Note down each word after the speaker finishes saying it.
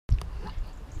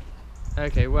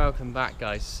Okay, welcome back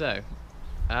guys. So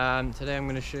today I'm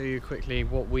going to show you quickly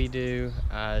what we do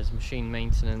as machine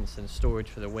maintenance and storage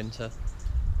for the winter.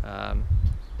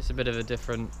 It's a bit of a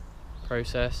different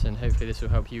process and hopefully this will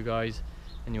help you guys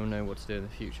and you'll know what to do in the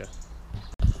future.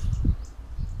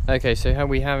 Okay, so here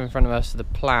we have in front of us the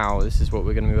plough. This is what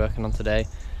we're going to be working on today.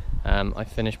 I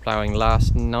finished ploughing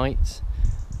last night,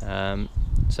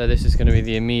 so this is going to be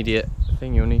the immediate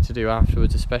thing you'll need to do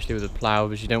afterwards, especially with the plough,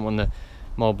 because you don't want the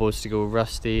moldboards to go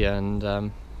rusty.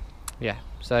 And yeah,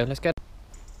 so let's get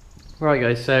right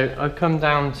guys. So I've come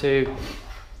down to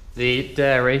the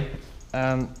dairy.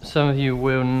 Some of you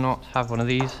will not have one of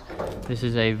these. This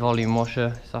is a volume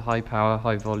washer. It's a high power,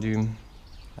 high volume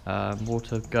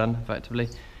water gun effectively.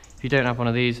 If you don't have one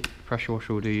of these, pressure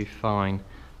washer will do you fine.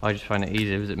 I just find it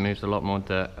easier because it moves a lot more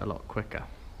dirt a lot quicker.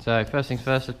 So first things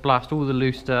first, let's blast all the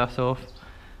loose dirt off.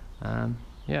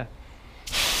 Yeah.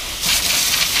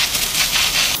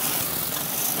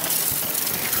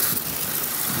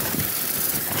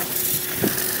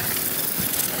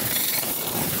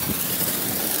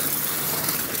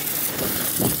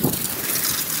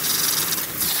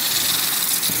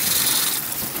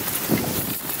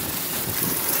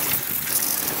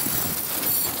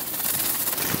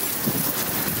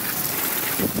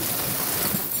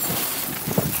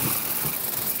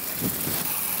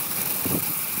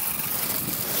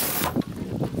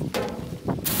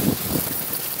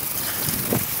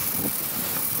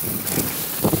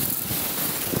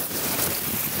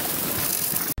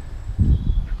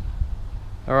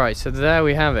 Alright, so there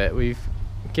we have it. We've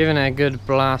given it a good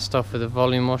blast off with the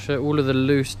volume washer. All of the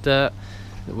loose dirt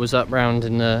that was up round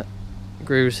in the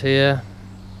grooves here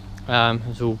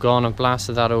has all gone. I've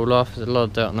blasted that all off. There's a lot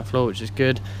of dirt on the floor, which is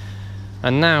good.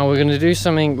 And now we're going to do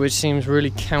something which seems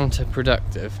really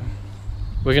counterproductive.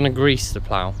 We're going to grease the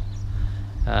plough.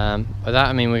 By that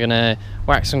I mean we're going to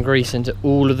whack some grease into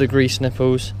all of the grease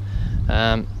nipples.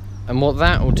 And what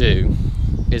that will do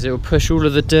is it will push all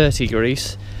of the dirty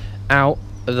grease out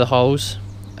of the holes,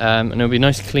 and it'll be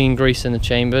nice clean grease in the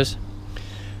chambers.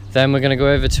 Then we're going to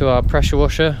go over to our pressure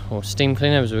washer or steam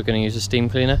cleaner, because we're going to use a steam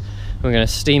cleaner. We're going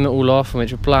to steam it all off,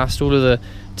 which will blast all of the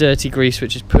dirty grease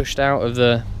which is pushed out of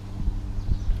the,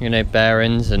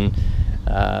 bearings and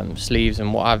sleeves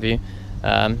and what have you,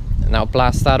 and that'll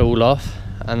blast that all off.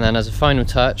 And then as a final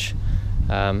touch,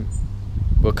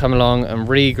 we'll come along and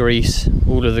re-grease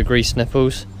all of the grease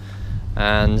nipples.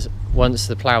 And once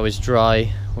the plough is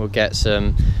dry, we'll get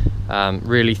some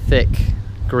really thick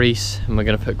grease, and we're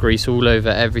going to put grease all over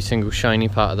every single shiny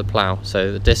part of the plough.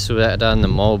 So the discs will get done, the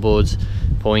moldboards,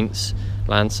 points,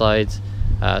 landsides,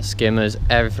 skimmers,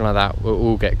 everything like that will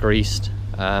all get greased,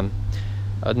 and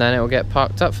then it will get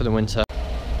parked up for the winter.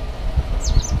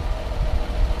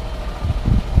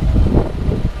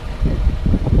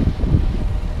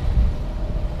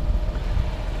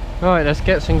 Right, let's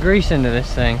get some grease into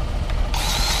this thing.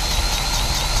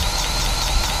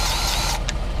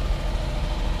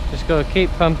 Just got to keep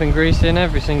pumping grease in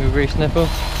every single grease nipple.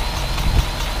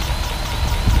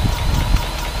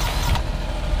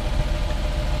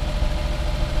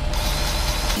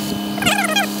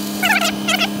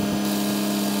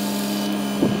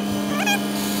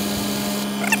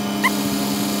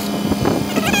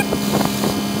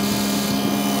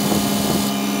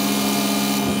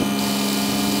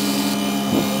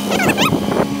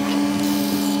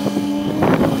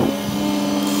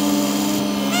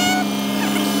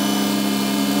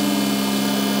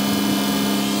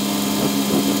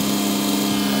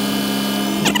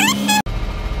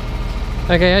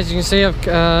 Okay, as you can see,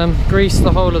 I've greased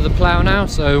the whole of the plough now.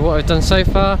 So what I've done so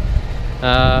far,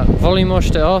 volume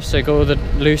washed it off, so got all the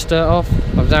loose dirt off.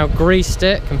 I've now greased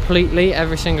it completely,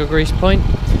 every single grease point.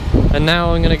 And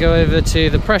now I'm going to go over to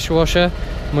the pressure washer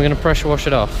and we're going to pressure wash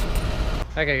it off.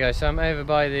 Okay guys, so I'm over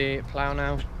by the plough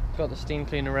now. Got the steam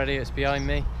cleaner ready, it's behind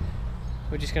me.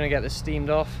 We're just going to get this steamed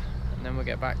off and then we'll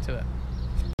get back to it.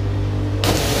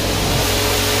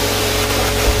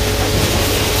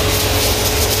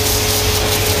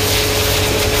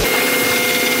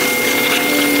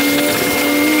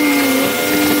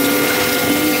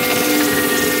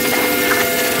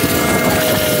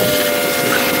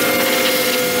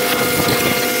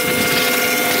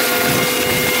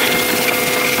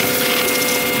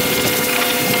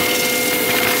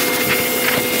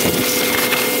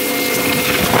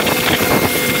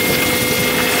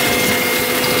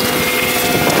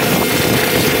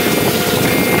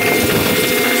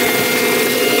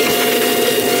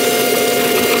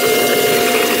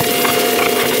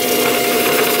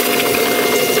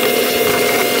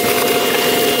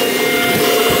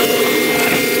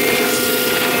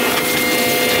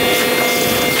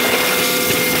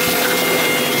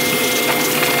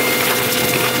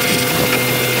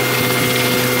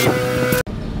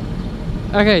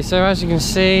 Okay, so as you can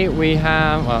see, we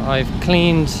have, well, I've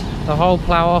cleaned the whole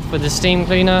plough off with the steam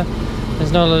cleaner.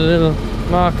 There's not a little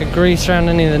mark of grease around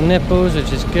any of the nipples,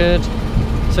 which is good.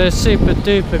 So it's super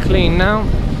duper clean now.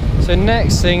 So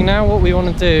next thing, now what we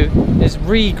want to do is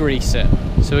re-grease it.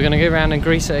 So we're going to go around and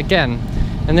grease it again.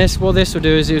 And what this will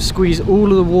do is it will squeeze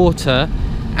all of the water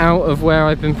out of where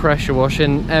I've been pressure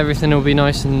washing. Everything will be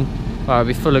nice and, well, it'll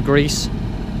be full of grease.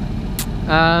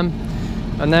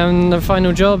 And then the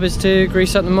final job is to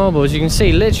grease up the marbles. You can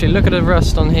see, literally, look at the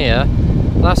rust on here.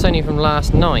 That's only from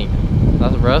last night.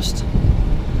 That's rust.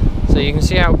 So you can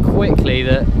see how quickly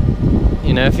that,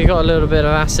 you know, if you've got a little bit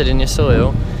of acid in your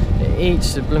soil, it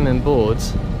eats the blooming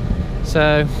boards.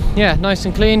 So yeah, nice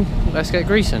and clean. Let's get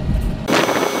greasing.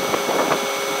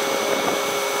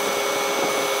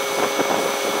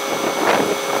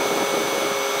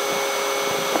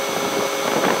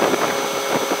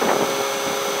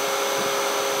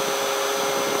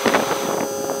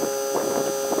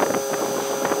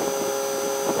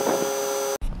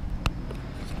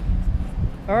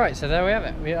 Alright, so there we have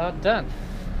it, we are done.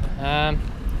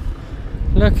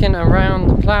 Looking around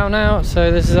the plough now, so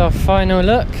this is our final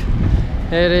look.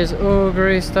 It is all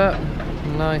greased up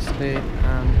nicely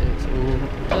and it's all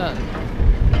done.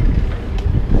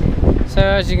 So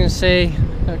as you can see,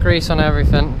 got grease on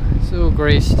everything, it's all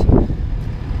greased.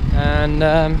 And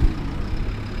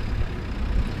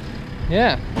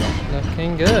yeah,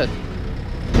 looking good.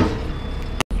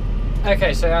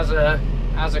 Okay, so as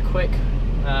a quick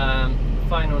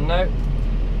final note,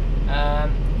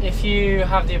 if you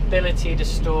have the ability to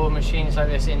store machines like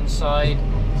this inside,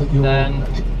 then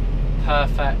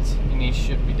perfect, you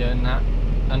should be doing that.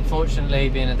 Unfortunately,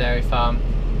 being a dairy farm,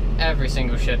 every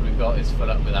single shed we've got is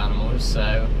full up with animals,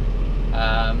 so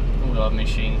all our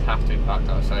machines have to be parked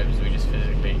outside because we just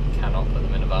physically cannot put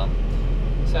them in a barn.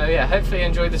 So yeah, hopefully you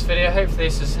enjoyed this video, hopefully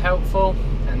this is helpful,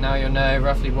 and now you'll know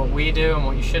roughly what we do and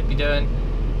what you should be doing.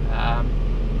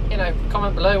 You know,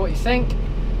 comment below what you think,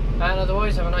 and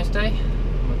otherwise have a nice day,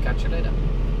 and we'll catch you later.